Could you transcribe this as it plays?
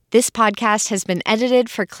This podcast has been edited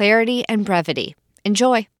for clarity and brevity.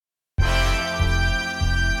 Enjoy.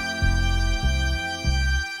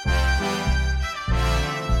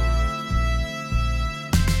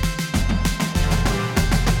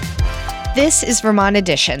 This is Vermont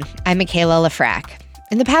Edition. I'm Michaela Lafrac.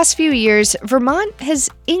 In the past few years, Vermont has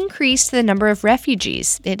increased the number of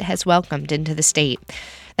refugees it has welcomed into the state.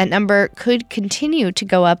 That number could continue to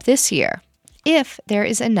go up this year if there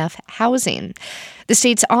is enough housing. The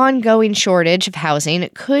state's ongoing shortage of housing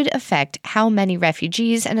could affect how many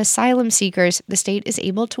refugees and asylum seekers the state is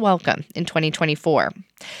able to welcome in 2024.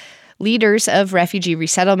 Leaders of refugee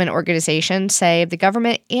resettlement organizations say the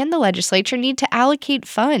government and the legislature need to allocate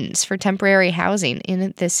funds for temporary housing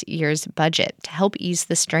in this year's budget to help ease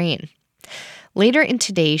the strain. Later in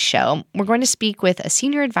today's show, we're going to speak with a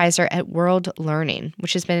senior advisor at World Learning,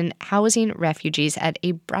 which has been housing refugees at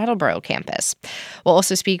a Brattleboro campus. We'll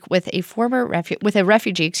also speak with a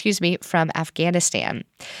refugee from Afghanistan.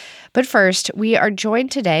 But first, we are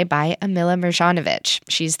joined today by Amila Mirjanovic.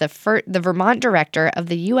 She's the Vermont director of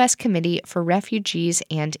the U.S. Committee for Refugees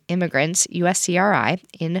and Immigrants, USCRI,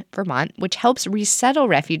 in Vermont, which helps resettle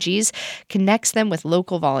refugees, connects them with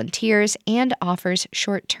local volunteers, and offers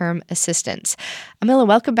short-term assistance. Amila,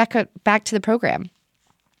 welcome back to the program.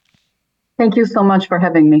 Thank you so much for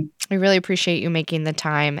having me. We really appreciate you making the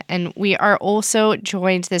time. And we are also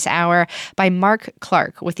joined this hour by Mark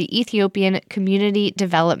Clark with the Ethiopian Community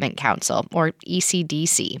Development Council, or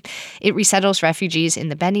ECDC. It resettles refugees in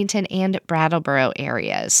the Bennington and Brattleboro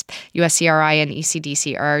areas. USCRI and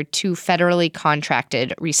ECDC are two federally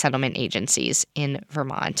contracted resettlement agencies in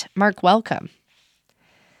Vermont. Mark, welcome.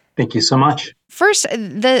 Thank you so much. First,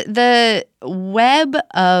 the web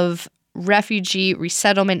of refugee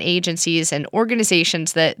resettlement agencies and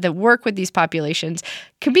organizations that work with these populations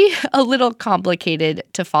can be a little complicated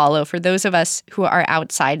to follow for those of us who are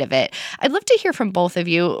outside of it. I'd love to hear from both of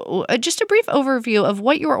you just a brief overview of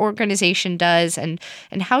what your organization does and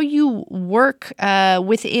how you work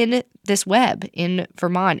within this web in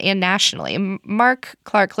Vermont and nationally. And Mark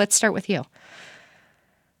Clark, let's start with you.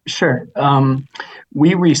 Sure.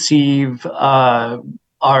 We receive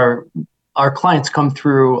our clients come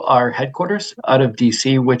through our headquarters out of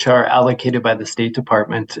DC, which are allocated by the State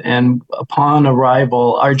Department. And upon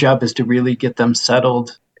arrival, our job is to really get them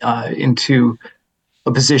settled into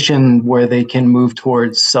a position where they can move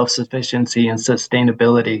towards self-sufficiency and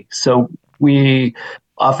sustainability. So we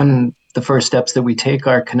often, the first steps that we take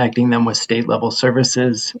are connecting them with state-level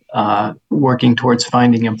services, working towards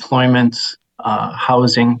finding employment,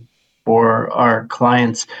 housing for our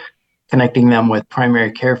clients, connecting them with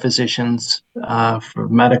primary care physicians for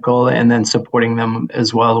medical, and then supporting them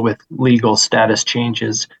as well with legal status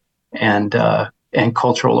changes and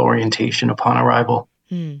cultural orientation upon arrival.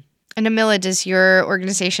 And Amila, does your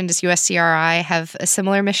organization, does USCRI have a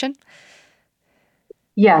similar mission?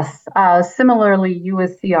 Yes. Similarly,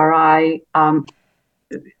 USCRI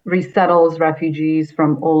resettles refugees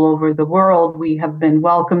from all over the world. We have been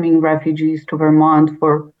welcoming refugees to Vermont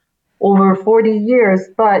for over 40 years.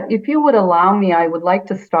 But if you would allow me, I would like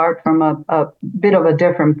to start from a bit of a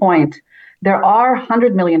different point. There are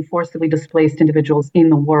 100 million forcibly displaced individuals in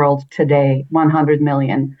the world today, 100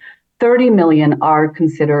 million. 30 million are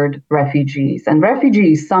considered refugees. And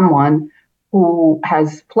refugee is someone who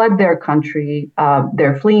has fled their country,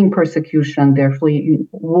 they're fleeing persecution, they're fleeing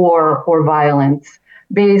war or violence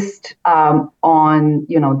based on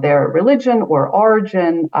their religion or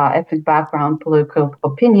origin, ethnic background, political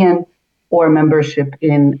opinion, or membership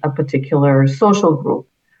in a particular social group.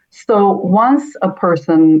 So once a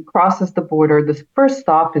person crosses the border, the first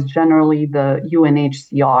stop is generally the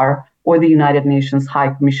UNHCR, or the United Nations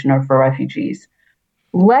High Commissioner for Refugees.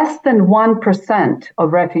 Less than 1%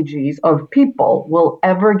 of refugees, of people, will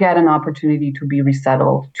ever get an opportunity to be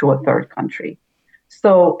resettled to a third country.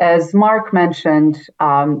 So as Mark mentioned,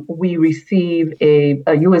 we receive a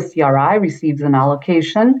USCRI receives an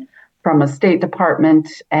allocation from a State Department,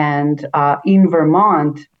 and in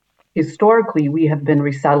Vermont, historically, we have been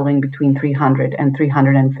resettling between 300 and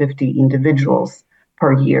 350 individuals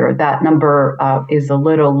per year. That number is a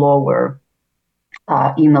little lower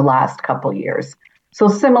in the last couple years. So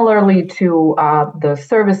similarly to the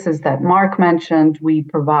services that Mark mentioned, we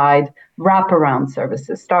provide wraparound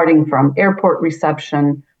services, starting from airport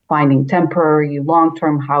reception, finding temporary,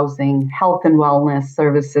 long-term housing, health and wellness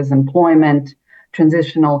services, employment,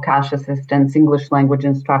 transitional cash assistance, English language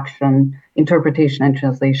instruction, interpretation and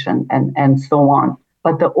translation, and so on.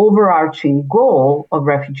 But the overarching goal of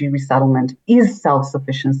refugee resettlement is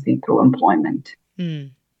self-sufficiency through employment.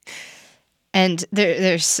 And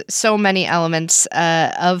there's so many elements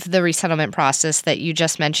of the resettlement process that you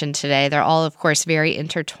just mentioned today. They're all, of course, very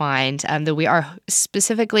intertwined, though we are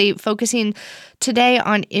specifically focusing today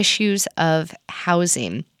on issues of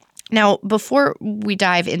housing. Now, before we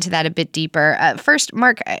dive into that a bit deeper, first,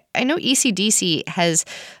 Mark, I know ECDC has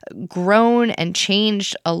grown and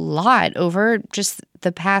changed a lot over just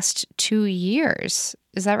the past 2 years.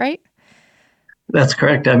 Is that right? That's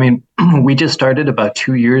correct. I mean, we just started about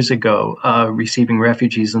 2 years ago receiving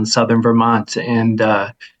refugees in southern Vermont, and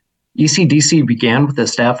ECDC began with a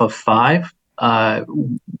staff of 5.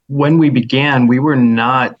 When we began, we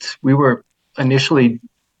were initially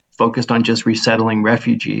focused on just resettling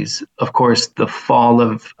refugees. Of course, the fall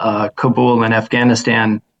of Kabul and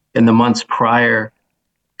Afghanistan in the months prior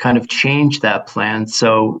kind of changed that plan.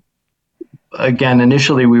 So again,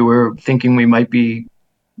 initially we were thinking we might be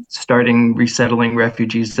starting resettling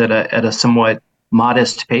refugees at a somewhat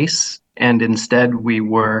modest pace, and instead we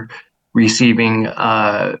were receiving,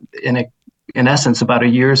 in essence, about a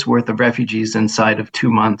year's worth of refugees inside of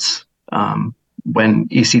 2 months when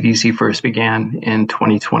ECDC first began in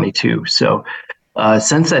 2022. So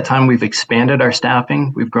since that time, we've expanded our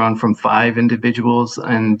staffing. We've grown from 5 individuals,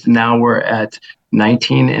 and now we're at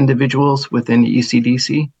 19 individuals within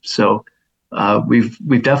ECDC. So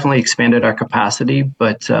we've definitely expanded our capacity,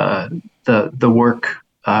 but the work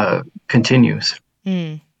continues.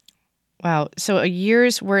 Mm. Wow. So a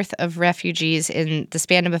year's worth of refugees in the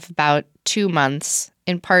span of about 2 months,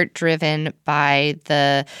 in part driven by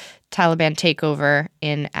the Taliban takeover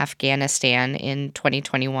in Afghanistan in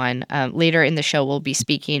 2021. Later in the show, we'll be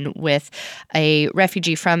speaking with a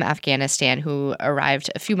refugee from Afghanistan who arrived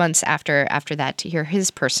a few months after that to hear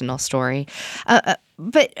his personal story.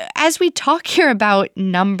 But as we talk here about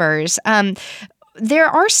numbers, there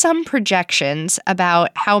are some projections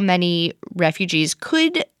about how many refugees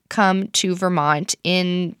could come to Vermont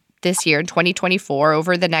in this year, in 2024,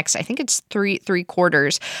 over the next, I think it's three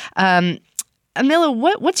quarters.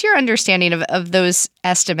 Amila, what's your understanding of those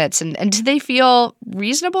estimates, and do they feel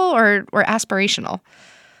reasonable or aspirational?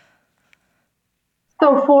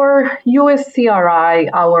 So for USCRI,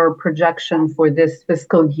 our projection for this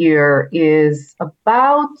fiscal year is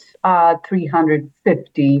about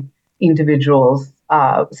 350 individuals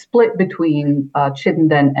split between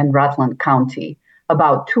Chittenden and Rutland County,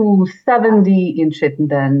 about 270 in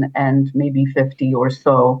Chittenden and maybe 50 or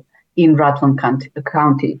so in Rutland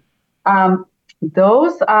County.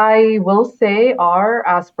 Those, I will say, are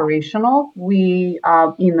aspirational. We,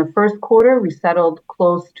 in the first quarter, we settled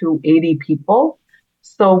close to 80 people.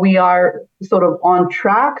 So we are sort of on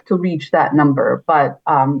track to reach that number. But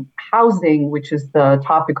housing, which is the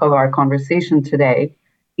topic of our conversation today,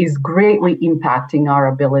 is greatly impacting our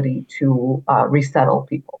ability to resettle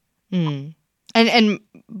people. Mm. And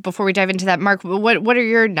before we dive into that, Mark, what are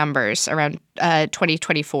your numbers around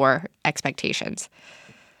 2024 expectations?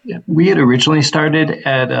 Yeah, we had originally started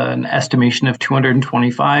at an estimation of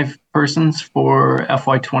 225 persons for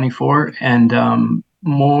FY24, and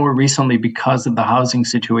more recently, because of the housing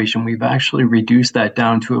situation, we've actually reduced that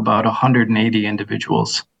down to about 180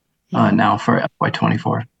 individuals now for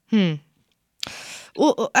FY24.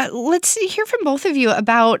 Well, let's hear from both of you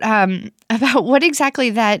about what exactly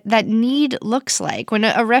that need looks like. When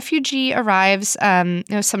a refugee arrives,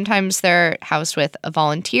 sometimes they're housed with a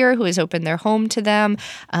volunteer who has opened their home to them,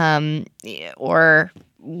 or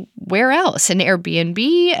where else? An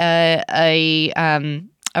Airbnb,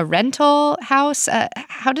 a rental house.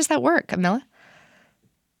 How does that work, Amila?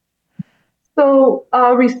 So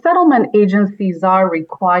resettlement agencies are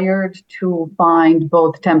required to find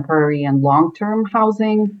both temporary and long-term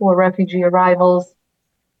housing for refugee arrivals.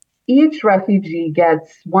 Each refugee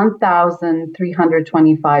gets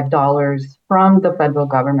 $1,325 from the federal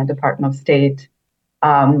government, Department of State.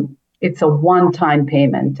 It's a one-time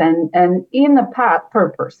payment, and in the past per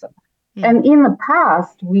person. And in the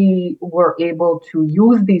past, we were able to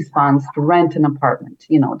use these funds to rent an apartment,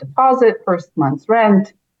 deposit first month's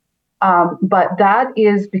rent. But that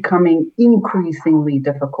is becoming increasingly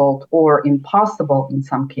difficult or impossible in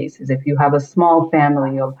some cases. If you have a small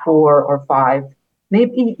family of 4 or 5,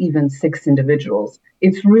 maybe even 6 individuals,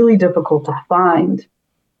 it's really difficult to find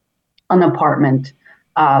an apartment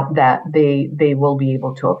that they will be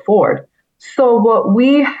able to afford. So what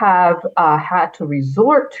we have had to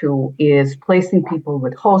resort to is placing people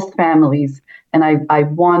with host families. And I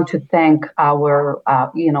want to thank our,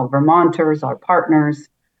 Vermonters, our partners,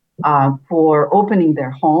 for opening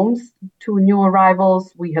their homes to new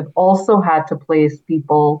arrivals. We have also had to place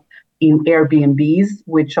people in Airbnbs,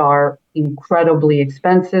 which are incredibly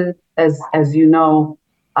expensive. As you know,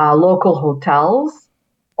 local hotels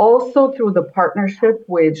Also through the partnership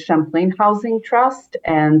with Champlain Housing Trust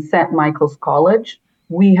and St. Michael's College,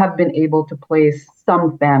 we have been able to place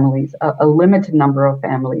some families, a limited number of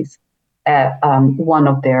families, at one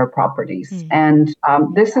of their properties. And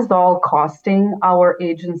this is all costing our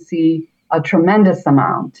agency a tremendous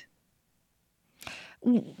amount.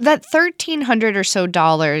 That $1,300 or so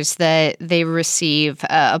that they receive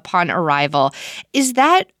upon arrival, is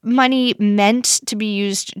that money meant to be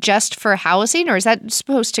used just for housing, or is that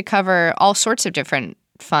supposed to cover all sorts of different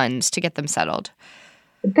funds to get them settled?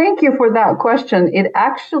 Thank you for that question. It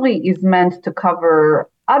actually is meant to cover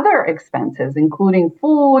other expenses, including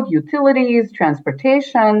food, utilities,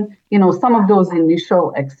 transportation, some of those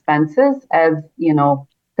initial expenses as,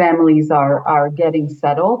 families are getting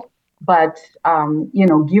settled. But,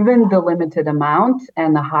 given the limited amount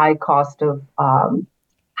and the high cost of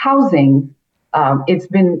housing, it's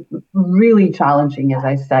been really challenging, as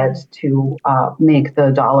I said, to make the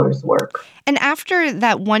dollars work. And after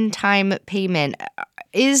that one-time payment,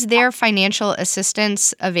 is there financial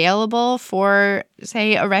assistance available for,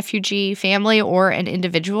 say, a refugee family or an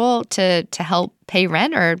individual to help pay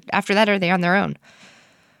rent, or after that, are they on their own?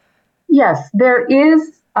 Yes, there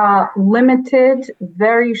is limited,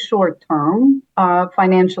 very short-term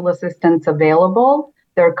financial assistance available.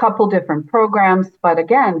 There are a couple different programs, but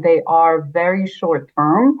again, they are very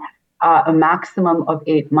short-term, a maximum of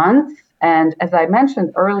 8 months. And as I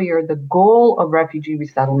mentioned earlier, the goal of refugee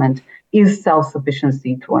resettlement is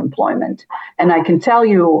self-sufficiency through employment. And I can tell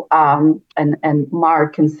you, and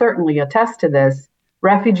Mark can certainly attest to this,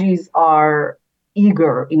 refugees are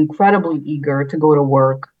eager, incredibly eager to go to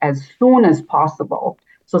work as soon as possible.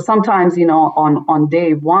 So sometimes, on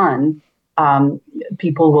day one,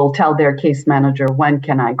 people will tell their case manager, when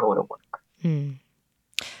can I go to work?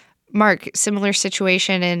 Mark, similar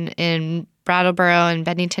situation in Brattleboro and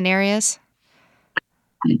Bennington areas?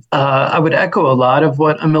 I would echo a lot of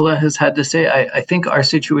what Amila has had to say. I think our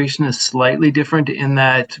situation is slightly different in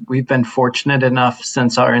that we've been fortunate enough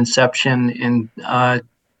since our inception in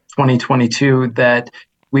 2022 that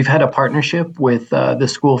we've had a partnership with the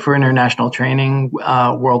School for International Training,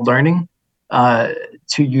 World Learning,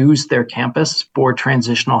 to use their campus for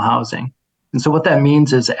transitional housing. And so what that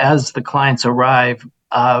means is as the clients arrive,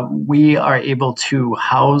 we are able to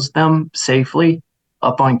house them safely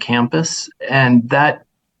up on campus, and that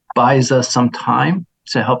buys us some time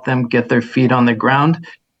to help them get their feet on the ground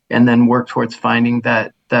and then work towards finding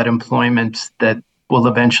that employment that will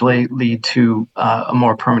eventually lead to a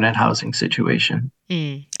more permanent housing situation.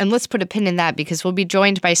 And let's put a pin in that because we'll be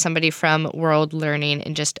joined by somebody from World Learning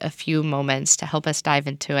in just a few moments to help us dive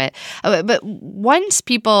into it. But once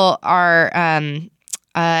people are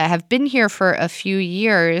have been here for a few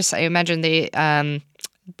years, I imagine they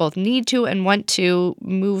both need to and want to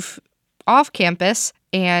move off campus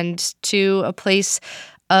and to a place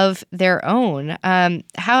of their own.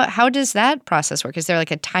 How does that process work? Is there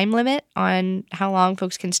like a time limit on how long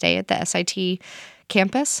folks can stay at the SIT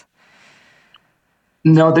campus?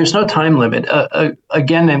 No, there's no time limit.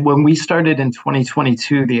 Again, when we started in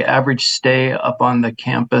 2022, the average stay up on the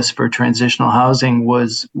campus for transitional housing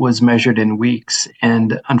was measured in weeks.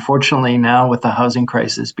 And unfortunately, now with the housing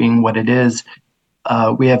crisis being what it is,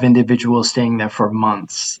 we have individuals staying there for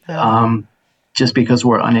months, just because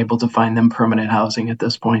we're unable to find them permanent housing at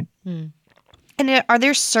this point. And are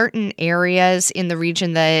there certain areas in the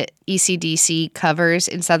region that ECDC covers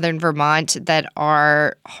in southern Vermont that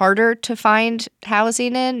are harder to find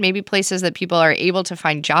housing in? Maybe places that people are able to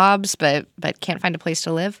find jobs but can't find a place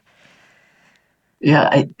to live?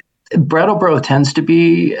 Yeah, Brattleboro tends to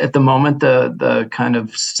be at the moment the kind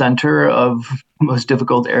of center of most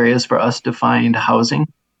difficult areas for us to find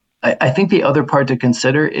housing. I think the other part to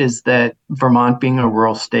consider is that Vermont being a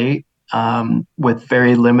rural state, with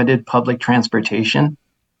very limited public transportation,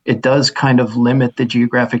 it does kind of limit the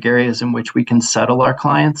geographic areas in which we can settle our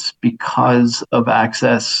clients because of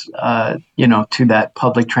access, to that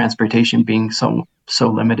public transportation being so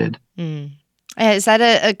limited. Is that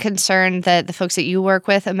a concern that the folks that you work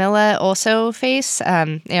with, Amila, also face?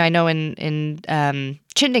 I know in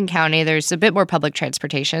Chittenden County, there's a bit more public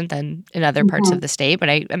transportation than in other parts of the state, but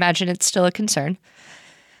I imagine it's still a concern.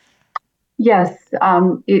 Yes,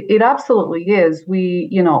 it absolutely is. We,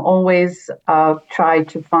 always try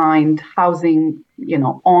to find housing,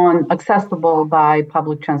 accessible by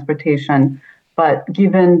public transportation. But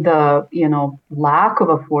given the, lack of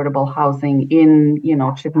affordable housing in,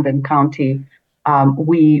 Chittenden County,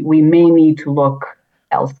 we may need to look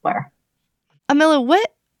elsewhere. Amila,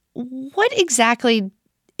 what exactly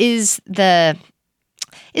is the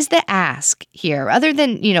ask here, other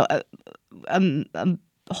than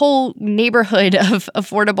whole neighborhood of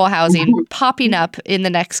affordable housing popping up in the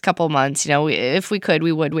next couple months. If we could,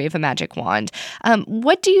 we would wave a magic wand.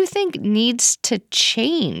 What do you think needs to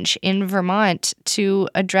change in Vermont to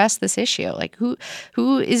address this issue? Like,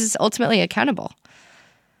 who is ultimately accountable?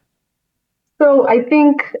 So I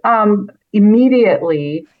think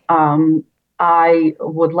immediately I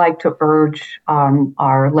would like to urge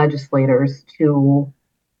our legislators to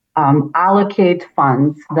allocate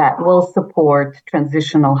funds that will support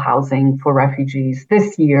transitional housing for refugees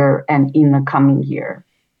this year and in the coming year.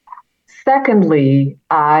 Secondly,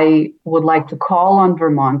 I would like to call on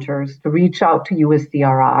Vermonters to reach out to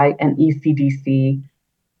USCRI and ECDC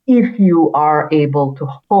if you are able to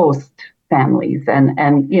host families.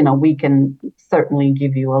 And we can certainly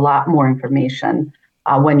give you a lot more information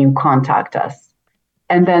when you contact us.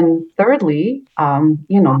 And then thirdly,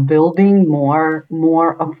 building more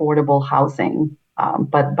affordable housing.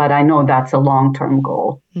 But I know that's a long-term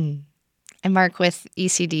goal. And Mark, with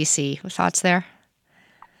ECDC, thoughts there?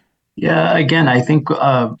 Yeah, again, I think,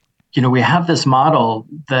 we have this model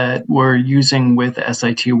that we're using with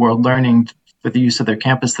SIT World Learning for the use of their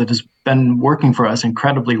campus that has been working for us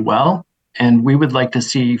incredibly well. And we would like to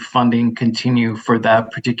see funding continue for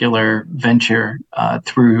that particular venture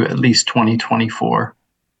through at least 2024.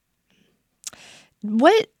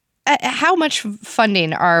 How much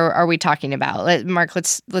funding are we talking about? Mark,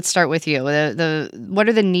 let's start with you. What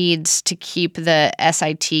are the needs to keep the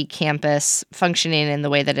SIT campus functioning in the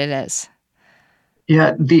way that it is?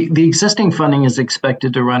 Yeah, the existing funding is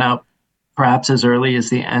expected to run out perhaps as early as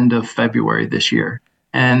the end of February this year.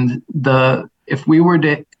 And if we were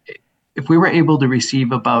able to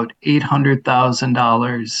receive about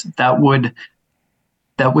 $800,000,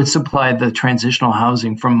 that would supply the transitional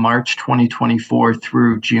housing from March 2024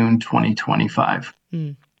 through June 2025.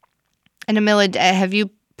 And Amila, have you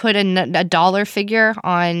put a dollar figure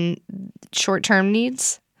on short-term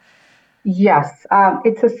needs? Yes,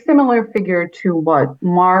 it's a similar figure to what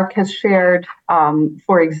Mark has shared.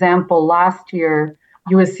 For example, last year,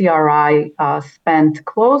 USCRI spent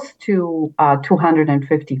close to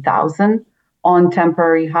 $250,000 on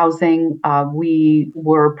temporary housing. We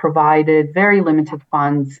were provided very limited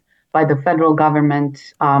funds by the federal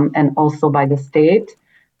government and also by the state.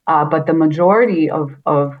 But the majority of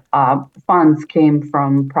funds came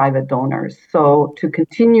from private donors. So to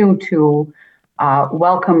continue to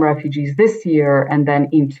welcome refugees this year and then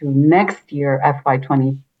into next year,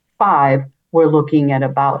 FY25, we're looking at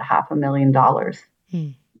about $500,000.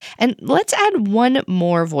 And let's add one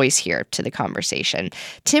more voice here to the conversation.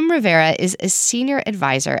 Tim Rivera is a senior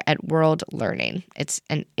advisor at World Learning. It's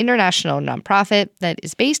an international nonprofit that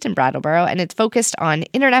is based in Brattleboro, and it's focused on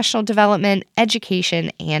international development, education,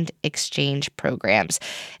 and exchange programs.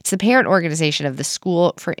 It's the parent organization of the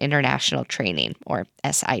School for International Training, or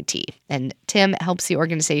SIT. And Tim helps the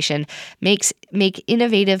organization make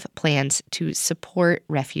innovative plans to support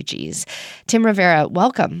refugees. Tim Rivera,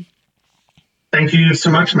 welcome. Thank you so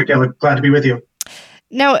much, Michaela. Glad to be with you.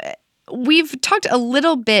 Now, we've talked a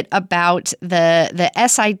little bit about the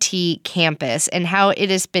SIT campus and how it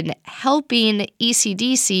has been helping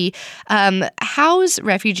ECDC house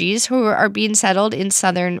refugees who are being settled in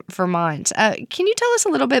southern Vermont. Can you tell us a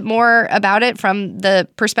little bit more about it from the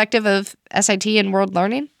perspective of SIT and World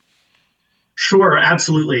Learning? Sure,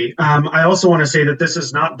 absolutely. I also want to say that this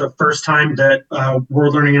is not the first time that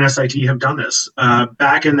World Learning and SIT have done this.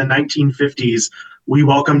 Back in the 1950s, we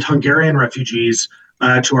welcomed Hungarian refugees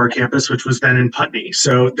to our campus, which was then in Putney.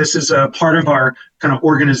 So this is a part of our kind of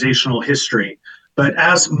organizational history. But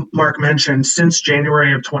as Mark mentioned, since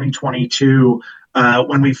January of 2022,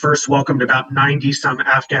 when we first welcomed about 90-some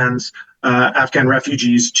Afghan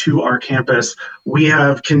refugees to our campus, we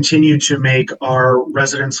have continued to make our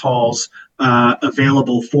residence halls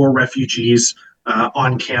available for refugees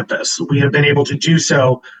on campus. We have been able to do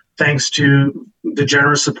so thanks to the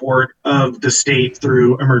generous support of the state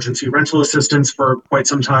through emergency rental assistance for quite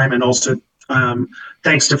some time, and also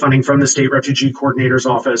thanks to funding from the State Refugee Coordinator's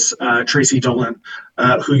Office, Tracy Dolan,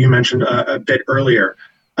 who you mentioned a bit earlier.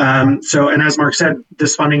 And as Mark said,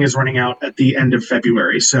 this funding is running out at the end of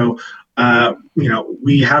February. So,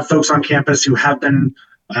 we have folks on campus who have been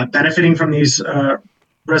benefiting from these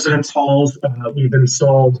residence halls.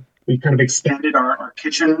 We've kind of expanded our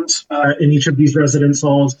kitchens in each of these residence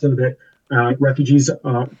halls so that refugees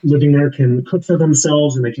living there can cook for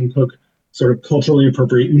themselves and they can cook sort of culturally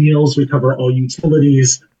appropriate meals. We cover all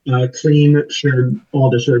utilities, clean,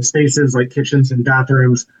 all the shared spaces like kitchens and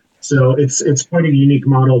bathrooms. So it's quite a unique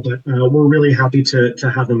model, but we're really happy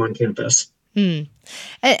to have them on campus.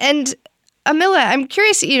 And Amila, I'm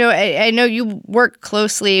curious, I know you work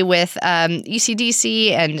closely with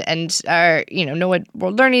ECDC and know what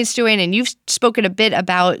World Learning is doing, and you've spoken a bit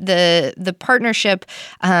about the partnership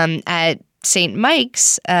at St.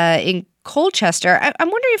 Mike's in Colchester. I'm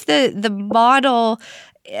wondering if the model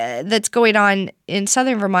that's going on in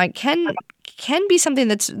southern Vermont can be something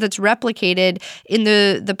that's replicated in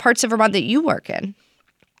the parts of Vermont that you work in.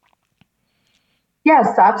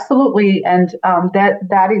 Yes, absolutely. And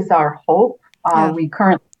that is our hope. We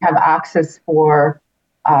currently have access for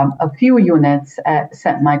a few units at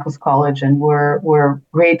St. Michael's College, and we're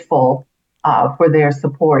grateful for their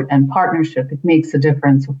support and partnership. It makes a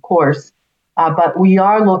difference, of course. But we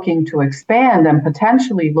are looking to expand and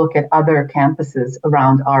potentially look at other campuses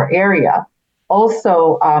around our area.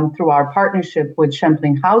 Also, through our partnership with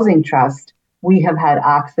Champlain Housing Trust, we have had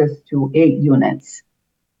access to 8 units.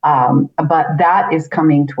 But that is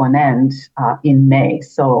coming to an end in May.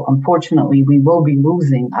 So unfortunately, we will be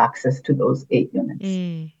losing access to those 8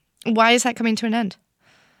 units. Why is that coming to an end?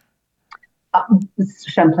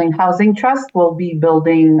 Champlain Housing Trust will be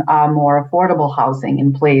building more affordable housing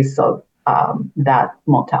in place of that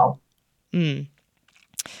motel.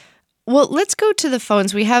 Well, let's go to the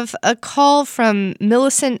phones. We have a call from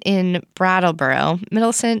Millicent in Brattleboro.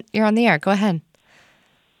 Millicent, you're on the air. Go ahead.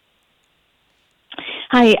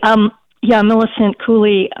 Hi, Millicent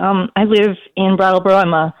Cooley. I live in Brattleboro.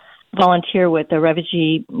 I'm a volunteer with the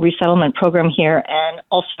refugee resettlement program here, and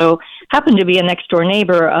also happen to be a next door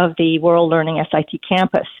neighbor of the World Learning SIT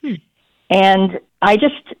campus. And I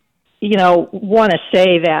just, want to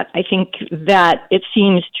say that I think that it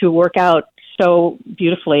seems to work out so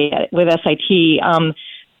beautifully with SIT.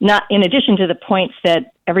 Not in addition to the points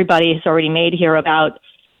that everybody has already made here about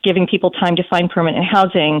giving people time to find permanent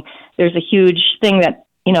housing, there's a huge thing that,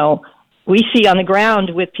 we see on the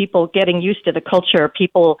ground with people getting used to the culture.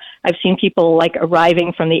 I've seen people like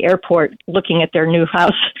arriving from the airport looking at their new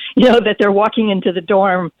house, that they're walking into the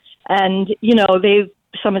dorm. And,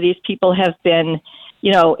 some of these people have been,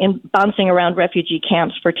 bouncing around refugee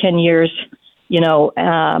camps for 10 years.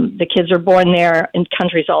 The kids are born there in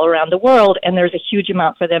countries all around the world, and there's a huge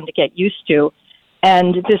amount for them to get used to.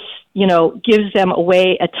 And this, gives them a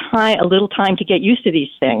little time to get used to these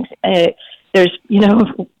things. There's,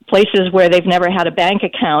 places where they've never had a bank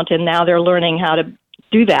account, and now they're learning how to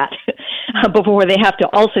do that before they have to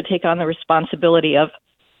also take on the responsibility of,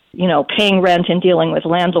 paying rent and dealing with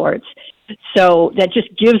landlords. So that just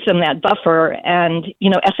gives them that buffer. And,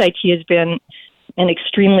 SIT has been an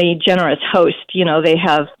extremely generous host. They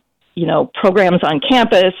have, programs on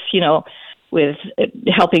campus, with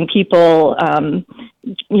helping people,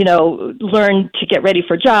 learn to get ready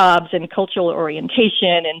for jobs and cultural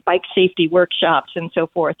orientation and bike safety workshops and so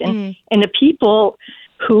forth. And the people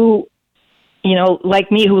who,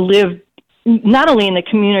 like me, who live not only in the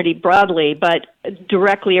community broadly, but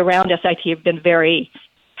directly around SIT have been very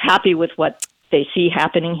happy with what they see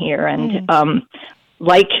happening here and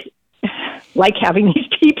like having these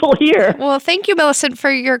people here. Well, thank you, Millicent,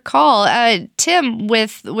 for your call. Tim,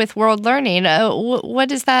 with World Learning, what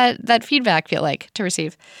does that feedback feel like to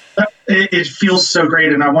receive? It feels so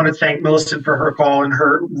great, and I want to thank Millicent for her call and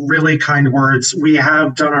her really kind words. We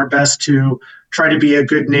have done our best to try to be a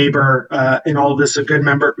good neighbor in all of this, a good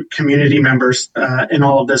community members in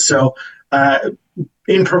all of this. So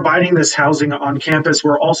in providing this housing on campus,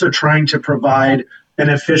 we're also trying to provide an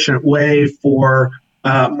efficient way for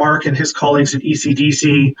Mark and his colleagues at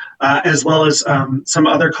ECDC, as well as some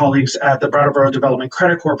other colleagues at the Brattleboro Development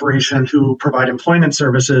Credit Corporation who provide employment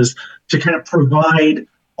services to kind of provide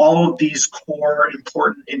all of these core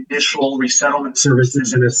important initial resettlement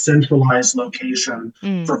services in a centralized location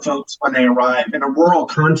for folks when they arrive. In a rural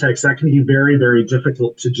context, that can be very, very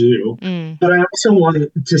difficult to do. But I also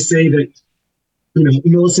wanted to say that,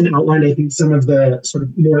 Millicent outlined, I think, some of the sort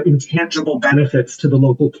of more intangible benefits to the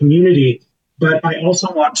local community. But I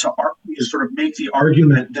also want to sort of make the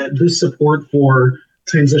argument that this support for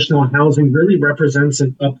transitional housing really represents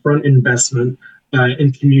an upfront investment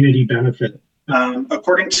in community benefit.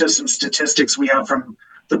 According to some statistics we have from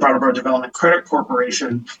the Brattleboro Development Credit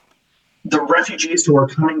Corporation, the refugees who have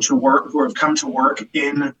come to work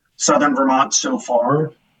in southern Vermont so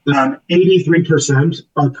far, 83%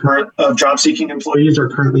 of job-seeking employees are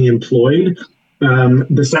currently employed.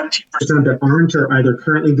 The 17% that aren't are either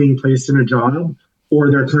currently being placed in a job or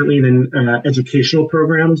they're currently in educational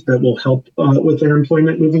programs that will help with their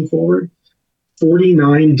employment moving forward.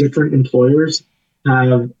 49 different employers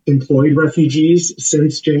have employed refugees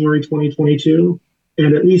since January 2022.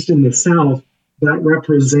 And at least in the South, that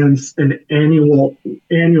represents an annually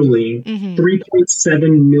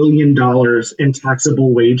 $3.7 million in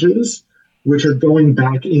taxable wages which are going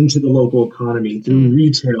back into the local economy through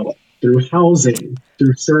retail, through housing,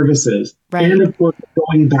 through services, Right. and of course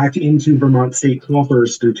going back into Vermont state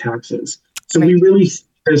coffers through taxes. So Right. we really see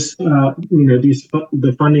this,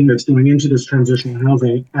 the funding that's going into this transitional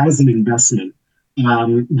housing as an investment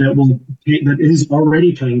that is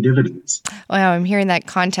already paying dividends. Wow, I'm hearing that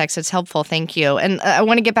context. It's helpful. Thank you. And I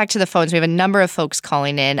want to get back to the phones. We have a number of folks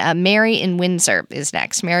calling in. Mary in Windsor is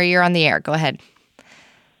next. Mary, you're on the air. Go ahead.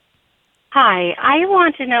 Hi, I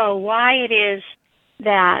want to know why it is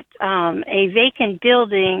that a vacant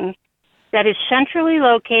building that is centrally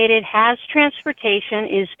located, has transportation,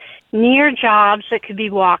 is near jobs that could be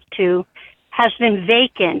walked to, has been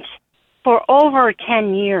vacant for over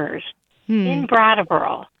 10 years in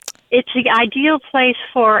Brattleboro. It's the ideal place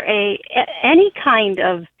for any kind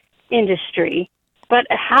of industry, but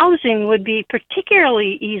housing would be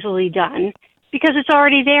particularly easily done because it's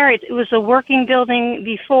already there. It was a working building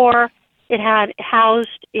before. It had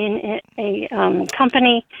housed in a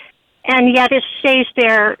company, and yet it stays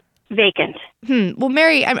there vacant. Well,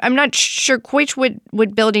 Mary, I'm not sure quite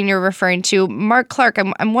what building you're referring to. Mark Clark,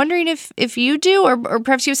 I'm wondering if you do, or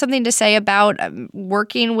perhaps you have something to say about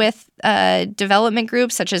working with development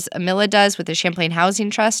groups such as Amila does with the Champlain Housing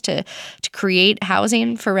Trust to create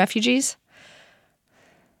housing for refugees.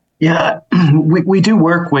 Yeah, we do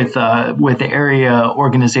work with area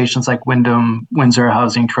organizations like Windsor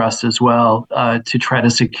Housing Trust as well to try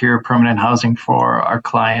to secure permanent housing for our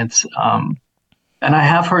clients. And I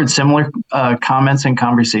have heard similar comments and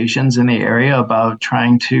conversations in the area about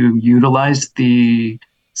trying to utilize the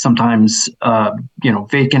sometimes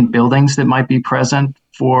vacant buildings that might be present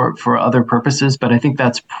for other purposes. But I think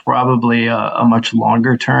that's probably a much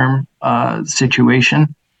longer term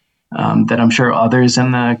situation. That I'm sure others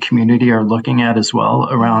in the community are looking at as well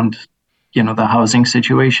around, the housing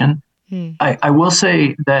situation. I will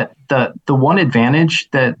say that the one advantage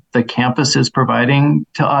that the campus is providing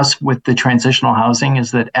to us with the transitional housing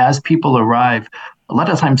is that as people arrive, a lot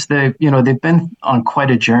of times they've been on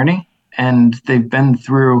quite a journey and they've been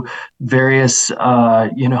through various,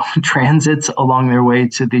 transits along their way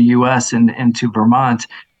to the U.S. and to Vermont.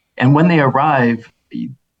 And when they arrive,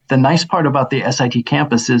 the nice part about the SIT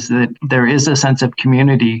campus is that there is a sense of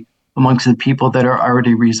community amongst the people that are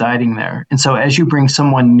already residing there. And so as you bring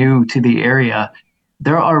someone new to the area,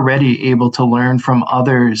 they're already able to learn from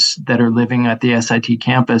others that are living at the SIT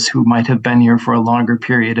campus who might have been here for a longer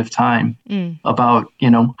period of time about,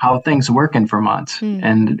 how things work in Vermont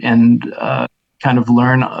and kind of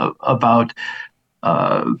learn about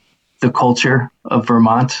the culture of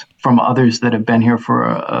Vermont from others that have been here for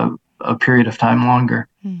a period of time longer.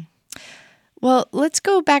 Well, let's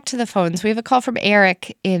go back to the phones. We have a call from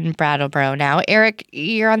Eric in Brattleboro now. Eric,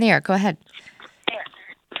 you're on the air. Go ahead.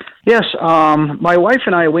 Yes, my wife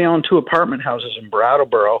and I, we own 2 apartment houses in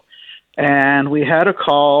Brattleboro, and we had a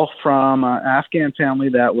call from an Afghan family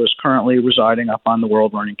that was currently residing up on the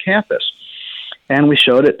World Learning campus. And we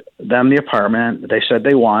showed them the apartment. They said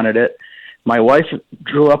they wanted it. My wife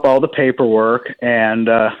drew up all the paperwork and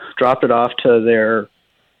dropped it off to their,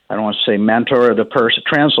 I don't want to say mentor or the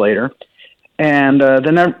translator. And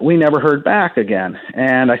then we never heard back again.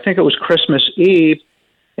 And I think it was Christmas Eve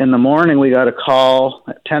in the morning, we got a call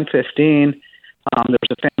at 10:15. There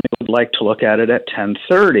was a family who would like to look at it at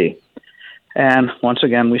 10:30. And once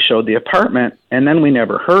again, we showed the apartment, and then we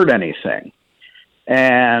never heard anything.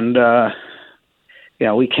 And,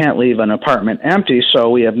 we can't leave an apartment empty, so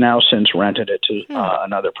we have now since rented it to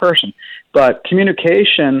another person. But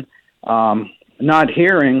communication, not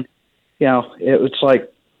hearing, it's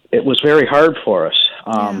like, it was very hard for us.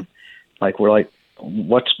 Like we're like,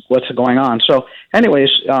 what's going on? So anyways,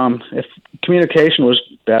 if communication was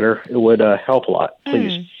better, it would help a lot,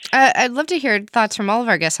 please. I'd love to hear thoughts from all of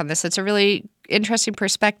our guests on this. It's a really interesting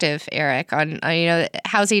perspective, Eric, on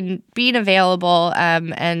housing being available,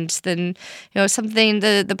 and then something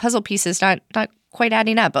the puzzle pieces not quite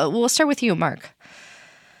adding up. But we'll start with you, Mark.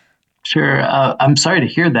 Sure. I'm sorry to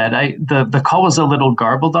hear that. The call was a little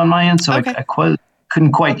garbled on my end, so okay. I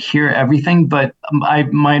couldn't quite hear everything, but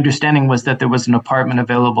my understanding was that there was an apartment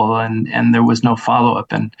available and there was no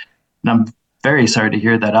follow-up. And I'm very sorry to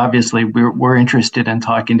hear that. Obviously, we're interested in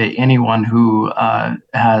talking to anyone who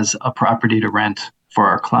has a property to rent for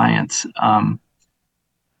our clients.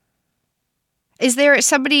 Is there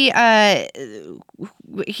somebody? It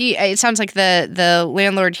sounds like the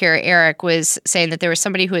landlord here, Eric, was saying that there was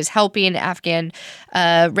somebody who is helping Afghan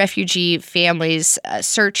refugee families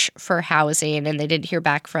search for housing, and they didn't hear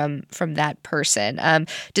back from that person.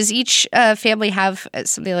 Does each family have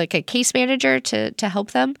something like a case manager to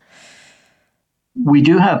help them? We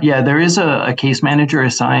do have, there is a case manager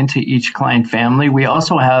assigned to each client family. We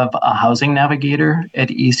also have a housing navigator at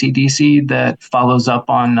ECDC that follows up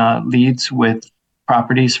on leads with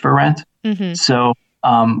properties for rent. Mm-hmm. So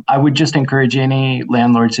I would just encourage any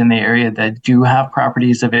landlords in the area that do have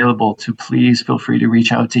properties available to please feel free to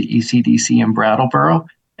reach out to ECDC in Brattleboro,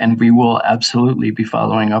 and we will absolutely be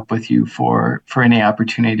following up with you for any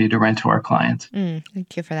opportunity to rent to our clients.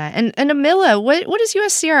 Thank you for that. And Amila, what is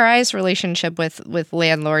USCRI's relationship with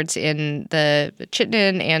landlords in the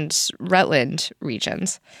Chittenden and Rutland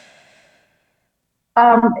regions?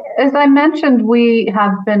 As I mentioned, we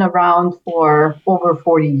have been around for over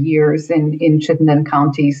 40 years in Chittenden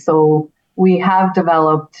County. So we have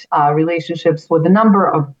developed relationships with a number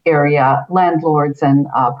of area landlords and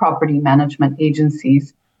property management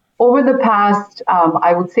agencies. Over the past,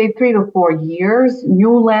 I would say 3 to 4 years,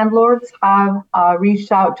 new landlords have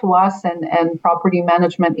reached out to us and property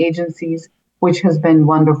management agencies, which has been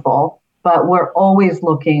wonderful. But we're always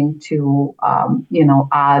looking to,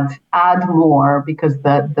 add more because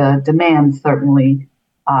the demand certainly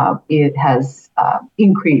it has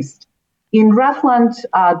increased. In Rutland,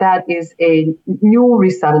 that is a new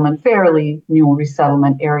resettlement, fairly new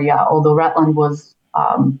resettlement area, although Rutland was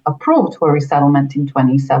approved for resettlement in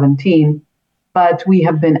 2017. But we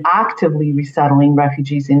have been actively resettling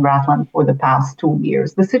refugees in Rutland for the past 2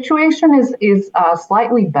 years. The situation is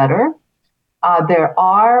slightly better. There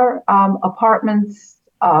are apartments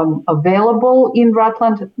available in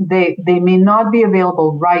Rutland. They may not be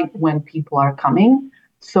available right when people are coming.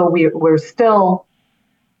 So we're still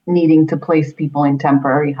needing to place people in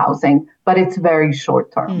temporary housing, but it's very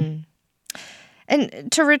short term.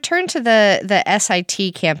 And to return to the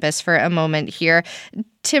SIT campus for a moment here,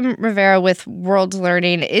 Tim Rivera with World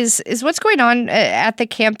Learning, is what's going on at the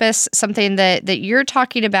campus something that you're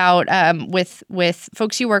talking about with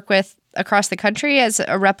folks you work with across the country as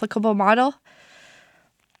a replicable model?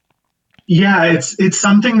 Yeah, it's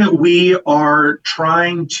something that we are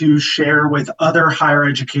trying to share with other higher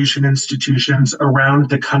education institutions around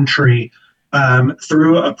the country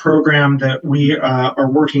through a program that we are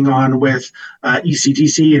working on with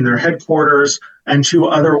ECDC in their headquarters and 2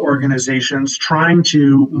 other organizations, trying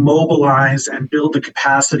to mobilize and build the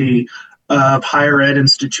capacity of higher ed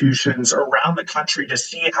institutions around the country to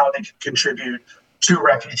see how they can contribute to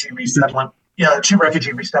refugee resettlement,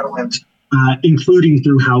 including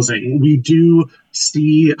through housing. We do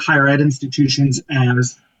see higher ed institutions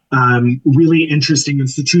as really interesting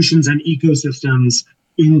institutions and ecosystems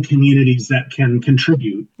in communities that can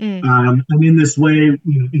contribute. And in this way,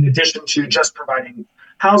 in addition to just providing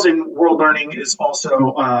housing, World Learning is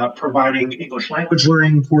also providing English language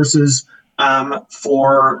learning courses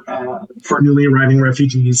for newly arriving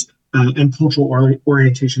refugees and cultural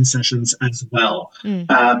orientation sessions as well.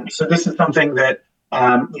 So this is something that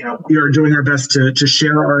we are doing our best to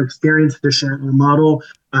share our experience, to share our model,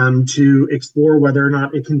 to explore whether or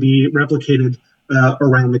not it can be replicated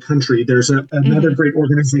around the country. There's another great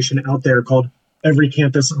organization out there called Every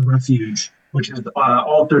Campus a Refuge, which is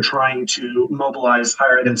also trying to mobilize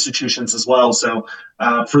higher ed institutions as well. So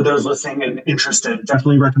for those listening and interested,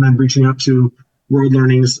 definitely recommend reaching out to World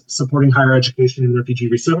Learning's Supporting Higher Education and Refugee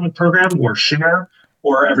Resettlement Program, or SHARE,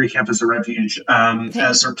 or Every Campus a Refuge, as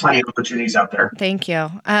there are plenty of opportunities out there. Thank you.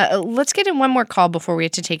 Let's get in one more call before we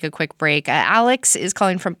have to take a quick break. Alex is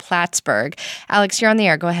calling from Plattsburgh. Alex, you're on the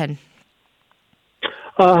air. Go ahead.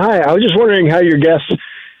 Hi. I was just wondering how your guests,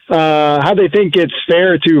 how they think it's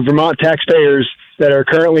fair to Vermont taxpayers that are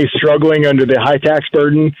currently struggling under the high tax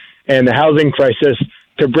burden and the housing crisis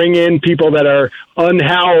to bring in people that are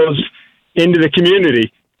unhoused into the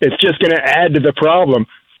community. It's just going to add to the problem.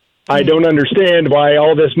 I don't understand why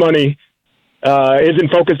all this money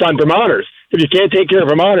isn't focused on Vermonters. If you can't take care of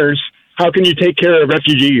Vermonters, how can you take care of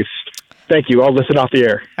refugees? Thank you. I'll listen off the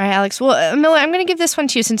air. All right, Alex. Well, Miller, I'm going to give this one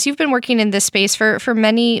to you since you've been working in this space for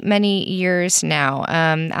many, many years now.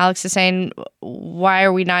 Alex is saying, why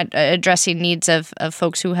are we not addressing needs of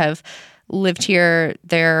folks who have lived here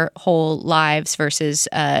their whole lives versus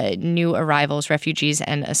new arrivals, refugees,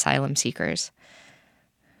 and asylum seekers?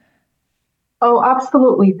 Oh,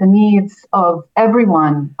 absolutely. The needs of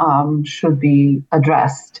everyone should be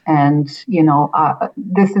addressed. And,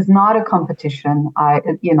 this is not a competition.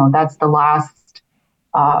 That's the last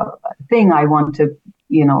thing I want to,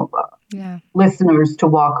 listeners to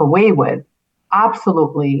walk away with.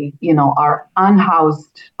 Absolutely. Our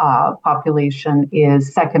unhoused population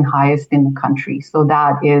is second highest in the country. So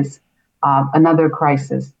that is another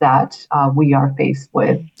crisis that we are faced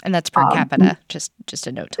with. And that's per capita, just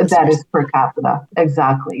a note to listeners. That is per capita,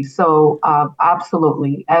 exactly. So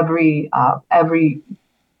absolutely, every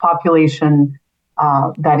population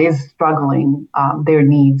that is struggling, their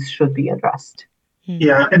needs should be addressed.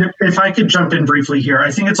 Yeah, and if I could jump in briefly here,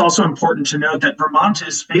 I think it's also important to note that Vermont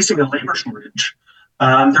is facing a labor shortage.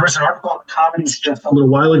 There was an article in the Commons just a little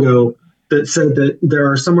while ago that said that there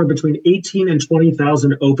are somewhere between 18 and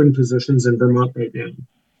 20,000 open positions in Vermont right now.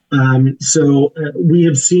 So we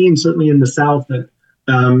have seen, certainly in the South, that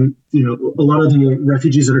a lot of the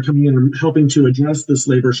refugees that are coming in are helping to address this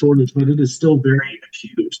labor shortage, but it is still very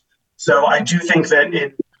acute. So I do think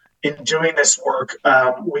that in doing this work,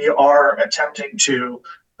 we are attempting to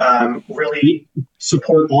really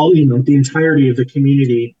support the entirety of the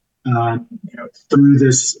community, through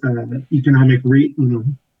this economic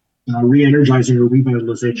re-energizing or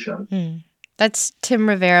revitalization. That's Tim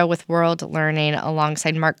Rivera with World Learning,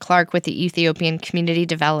 alongside Mark Clark with the Ethiopian Community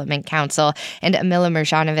Development Council and Amila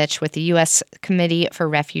Mirjanovic with the U.S. Committee for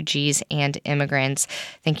Refugees and Immigrants.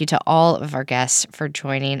 Thank you to all of our guests for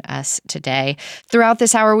joining us today. Throughout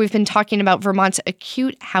this hour, we've been talking about Vermont's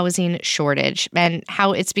acute housing shortage and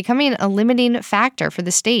how it's becoming a limiting factor for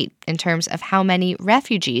the state in terms of how many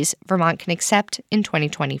refugees Vermont can accept in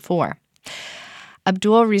 2024.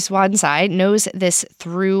 Abdul Rizwanzai knows this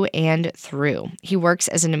through and through. He works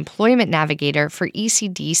as an employment navigator for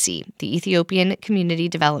ECDC, the Ethiopian Community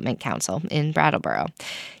Development Council in Brattleboro.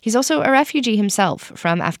 He's also a refugee himself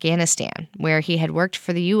from Afghanistan, where he had worked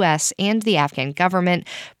for the U.S. and the Afghan government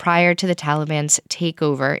prior to the Taliban's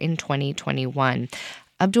takeover in 2021.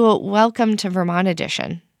 Abdul, welcome to Vermont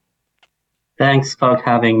Edition. Thanks for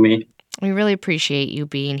having me. We really appreciate you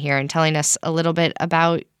being here and telling us a little bit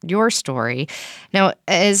about your story. Now,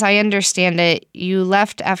 as I understand it, you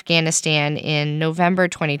left Afghanistan in November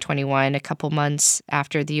 2021, a couple months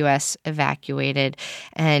after the U.S. evacuated,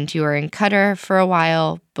 and you were in Qatar for a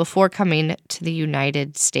while before coming to the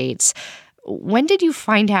United States. When did you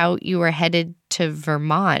find out you were headed to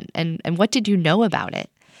Vermont, and what did you know about it?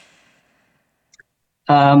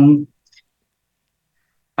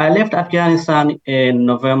 I left Afghanistan in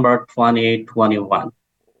November 2021,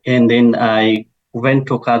 and then I went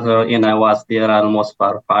to Qatar, and I was there almost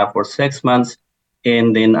for 5 or 6 months,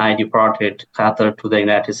 and then I departed Qatar to the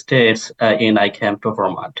United States, and I came to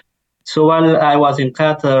Vermont. So while I was in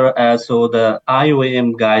Qatar, so the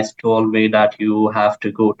IOM guys told me that you have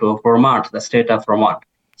to go to Vermont, the state of Vermont.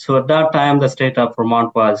 So at that time, the state of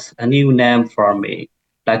Vermont was a new name for me.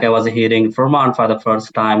 Like I was hearing Vermont for the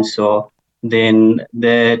first time, so then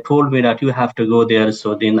they told me that you have to go there.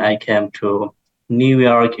 So then I came to New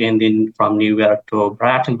York, and then from New York to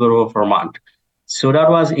Brattleboro, Vermont. So that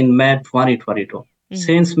was in May 2022. Mm-hmm.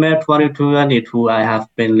 Since May 2022, I have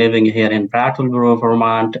been living here in Brattleboro,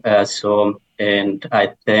 Vermont. And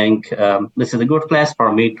I think this is a good place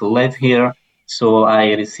for me to live here. So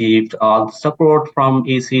I received all the support from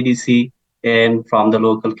ECDC and from the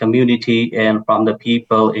local community and from the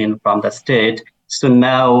people and from the state. So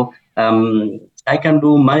now I can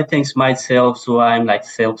do many things myself, so I'm like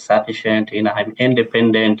self-sufficient and I'm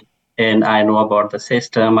independent, and I know about the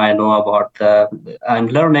system. I'm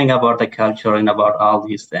learning about the culture and about all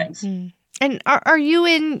these things. And are you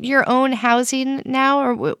in your own housing now,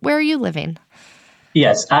 or where are you living?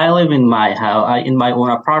 Yes, I live in my house, in my own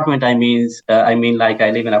apartment. I mean, I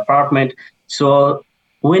live in an apartment. So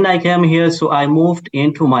when I came here, so I moved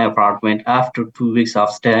into my apartment after 2 weeks of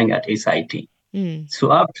staying at SIT.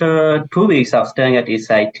 So after 2 weeks of staying at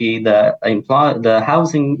SIT, the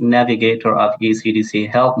housing navigator of ECDC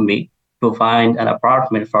helped me to find an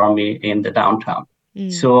apartment for me in the downtown.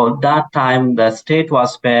 So that time the state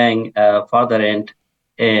was paying for the rent,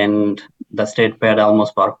 and the state paid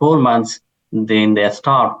almost for 4 months. Then they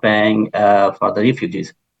start paying for the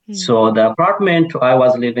refugees. So the apartment I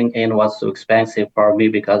was living in was so expensive for me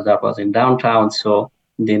because that was in downtown. So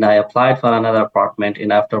then I applied for another apartment,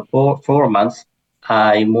 and after 4 months,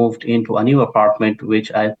 I moved into a new apartment,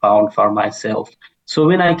 which I found for myself. So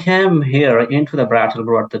when I came here into the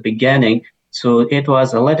Brattleboro at the beginning, so it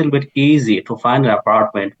was a little bit easy to find an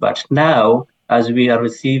apartment. But now, as we are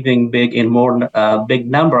receiving big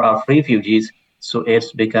number of refugees, so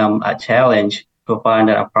it's become a challenge to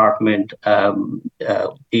find an apartment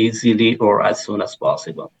easily or as soon as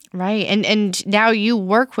possible. Right. And now you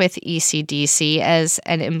work with ECDC as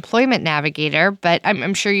an employment navigator, but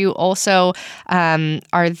I'm sure you also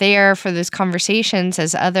are there for those conversations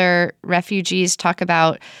as other refugees talk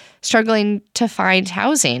about struggling to find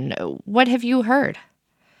housing. What have you heard?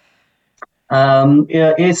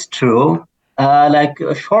 Yeah, it's true.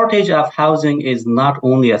 A shortage of housing is not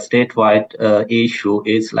only a statewide issue,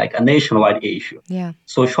 it's like a nationwide issue. Yeah.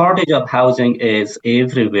 So shortage of housing is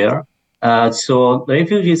everywhere. So the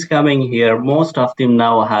refugees coming here, most of them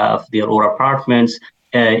now have their own apartments.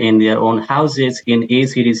 in their own houses, in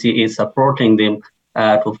ACDC is supporting them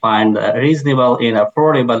to find reasonable and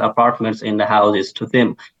affordable apartments in the houses to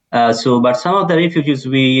them. But some of the refugees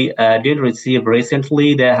we did receive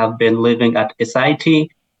recently, they have been living at SIT.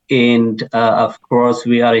 And of course,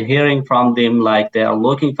 we are hearing from them like they are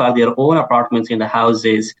looking for their own apartments in the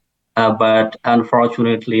houses. But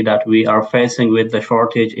unfortunately, that we are facing with the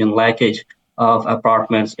shortage in lackage of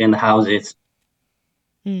apartments in houses.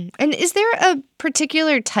 And is there a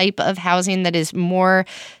particular type of housing that is more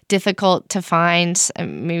difficult to find,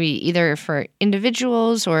 maybe either for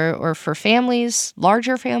individuals or for families,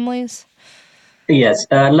 larger families? Yes,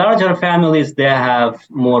 larger families, they have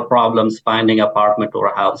more problems finding apartment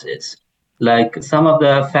or houses. Like some of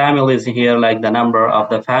the families here, like the number of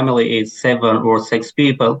the family is 7 or 6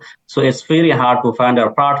 people. So it's very hard to find an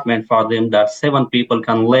apartment for them that 7 people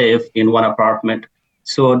can live in one apartment.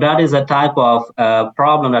 So that is a type of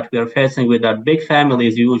problem that we are facing with that big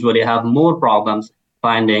families usually have more problems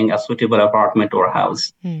finding a suitable apartment or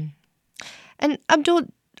house. And Abdul,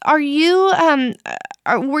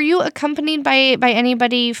 were you accompanied by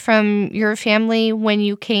anybody from your family when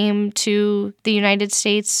you came to the United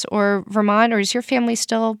States or Vermont, or is your family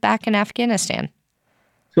still back in Afghanistan?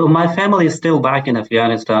 So my family is still back in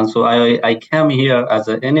Afghanistan. So I came here as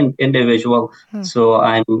an individual. So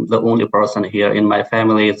I'm the only person here in my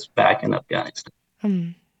family is back in Afghanistan.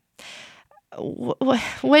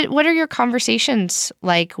 What are your conversations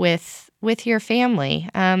like with your family?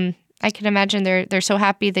 I can imagine they're so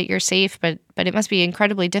happy that you're safe, but it must be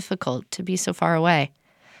incredibly difficult to be so far away.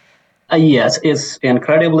 Yes, it's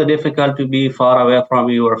incredibly difficult to be far away from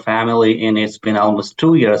your family, and it's been almost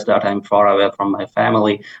 2 years that I'm far away from my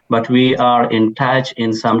family. But we are in touch,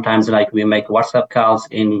 and sometimes like we make WhatsApp calls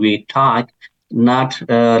and we talk, not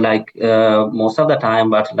most of the time,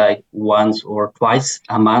 but like once or twice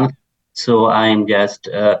a month. So I'm just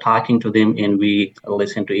talking to them, and we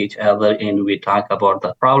listen to each other, and we talk about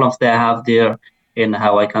the problems they have there and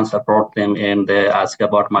how I can support them. And they ask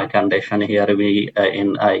about my condition here.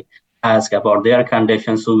 I ask about their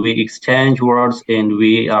conditions. So we exchange words, and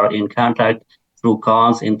we are in contact through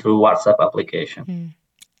calls and through WhatsApp application.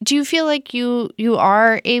 Do you feel like you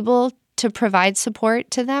are able to provide support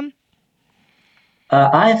to them?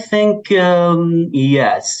 I think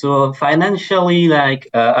yes. So financially,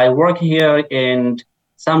 I work here, and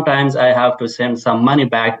sometimes I have to send some money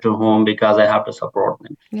back to home because I have to support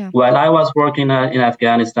them. Yeah. While I was working in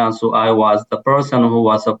Afghanistan, so I was the person who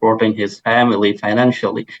was supporting his family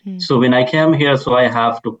financially. So when I came here, so I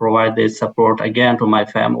have to provide this support again to my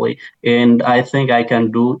family, and I think I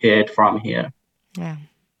can do it from here. Yeah,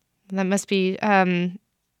 that must be.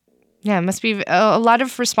 It must be a lot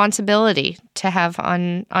of responsibility to have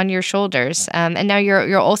on your shoulders. And now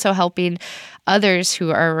you're also helping others who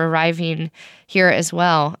are arriving here as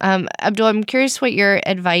well. Abdul, I'm curious what your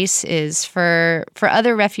advice is for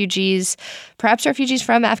other refugees, perhaps refugees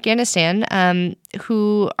from Afghanistan,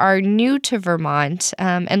 who are new to Vermont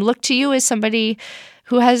and look to you as somebody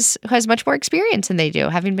who has much more experience than they do,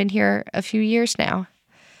 having been here a few years now.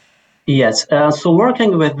 Yes, so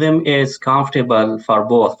working with them is comfortable for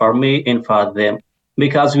both, for me and for them,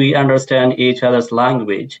 because we understand each other's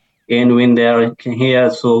language. And when they're here,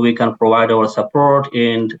 so we can provide our support.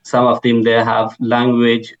 And some of them, they have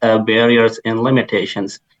language barriers and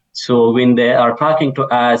limitations. So when they are talking to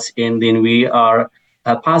us, and then we are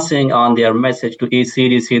passing on their message to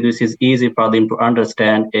ECDC, this is easy for them to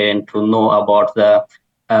understand and to know about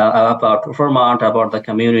about Vermont, about the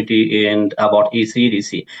community, and about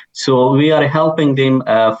ECDC. So we are helping them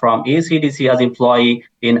from ECDC as employee,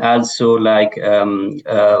 and also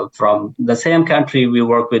from the same country, we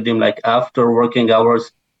work with them like after working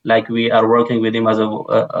hours, like we are working with them as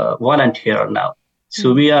a volunteer now.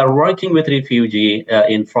 So we are working with refugee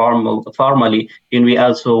formally, and we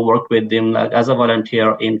also work with them as a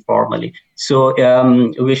volunteer informally. So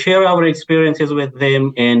we share our experiences with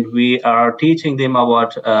them, and we are teaching them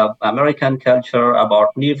about American culture,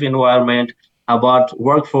 about new environment, about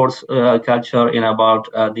workforce culture, and about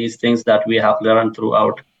these things that we have learned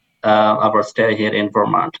throughout our stay here in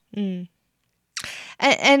Vermont.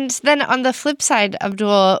 And then on the flip side,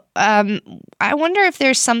 Abdul, I wonder if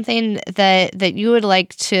there's something that you would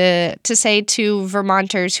like to say to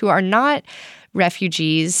Vermonters who are not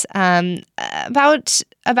refugees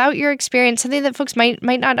about your experience, something that folks might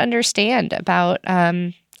not understand about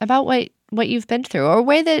what you've been through, or a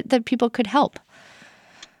way that people could help.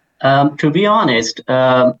 To be honest,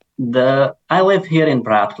 I live here in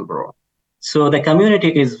Brattleboro. So the community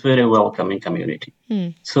is very welcoming community.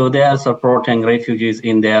 So they are supporting refugees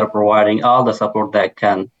in there, providing all the support they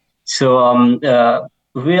can. So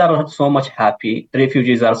we are so much happy.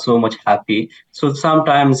 Refugees are so much happy. So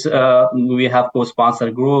sometimes we have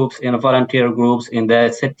co-sponsor groups and volunteer groups, and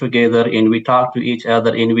they sit together and we talk to each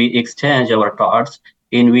other and we exchange our thoughts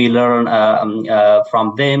and we learn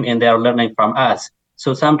from them and they are learning from us.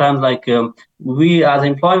 So sometimes, like we as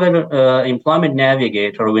employment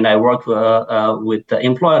navigator, when I work with the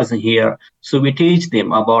employers here, so we teach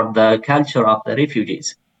them about the culture of the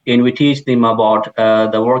refugees and we teach them about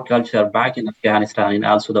the work culture back in Afghanistan and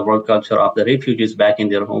also the work culture of the refugees back in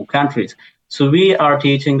their home countries. So we are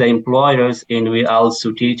teaching the employers and we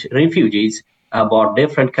also teach refugees about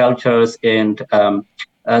different cultures. And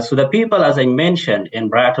so the people, as I mentioned in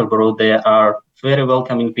Brattleboro, they are very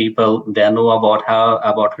welcoming people. They know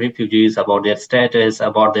about refugees, about their status,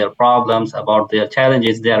 about their problems, about their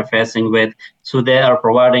challenges they are facing with. So they are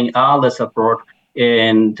providing all the support,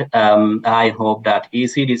 and I hope that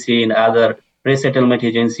ECDC and other resettlement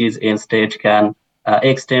agencies in state can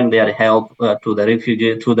extend their help to the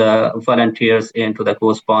refugee, to the volunteers, and to the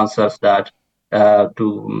co-sponsors that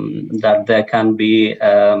they can be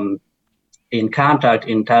in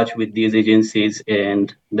touch with these agencies,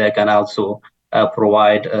 and they can also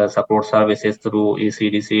provide support services through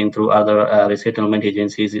ECDC and through other resettlement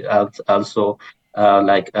agencies, also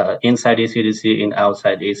inside ECDC and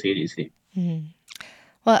outside ECDC. Mm-hmm.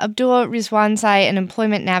 Well, Abdul Rizwanzai, an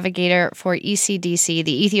employment navigator for ECDC,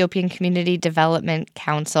 the Ethiopian Community Development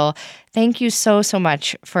Council, thank you so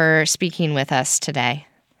much for speaking with us today.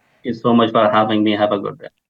 Thank you so much for having me. Have a good day.